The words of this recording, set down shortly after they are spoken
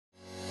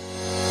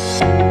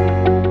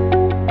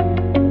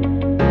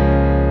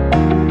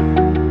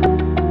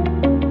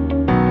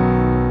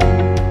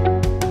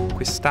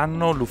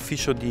Quest'anno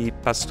l'ufficio di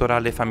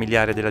pastorale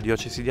familiare della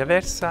diocesi di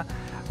Aversa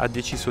ha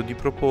deciso di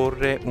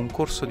proporre un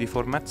corso di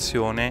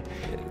formazione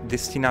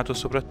destinato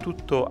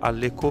soprattutto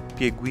alle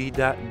coppie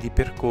guida di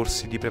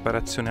percorsi di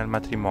preparazione al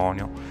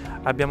matrimonio.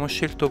 Abbiamo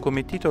scelto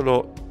come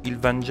titolo il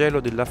Vangelo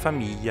della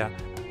Famiglia,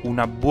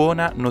 una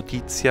buona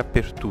notizia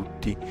per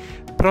tutti,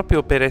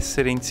 proprio per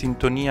essere in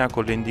sintonia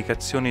con le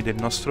indicazioni del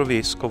nostro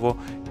Vescovo,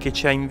 che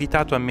ci ha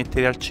invitato a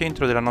mettere al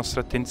centro della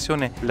nostra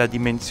attenzione la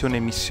dimensione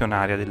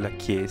missionaria della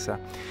Chiesa.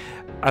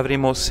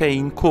 Avremo 6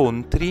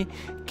 incontri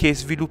che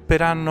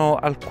svilupperanno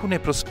alcune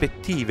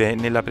prospettive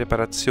nella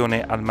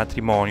preparazione al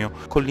matrimonio,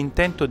 con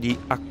l'intento di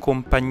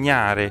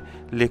accompagnare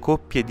le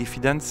coppie di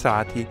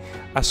fidanzati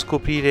a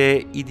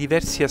scoprire i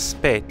diversi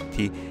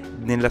aspetti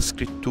nella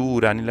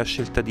scrittura, nella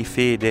scelta di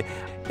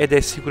fede, ed è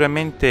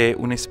sicuramente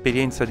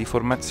un'esperienza di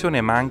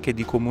formazione ma anche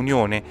di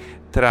comunione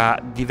tra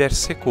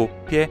diverse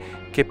coppie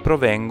che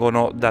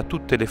provengono da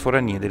tutte le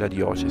foranie della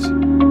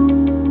diocesi.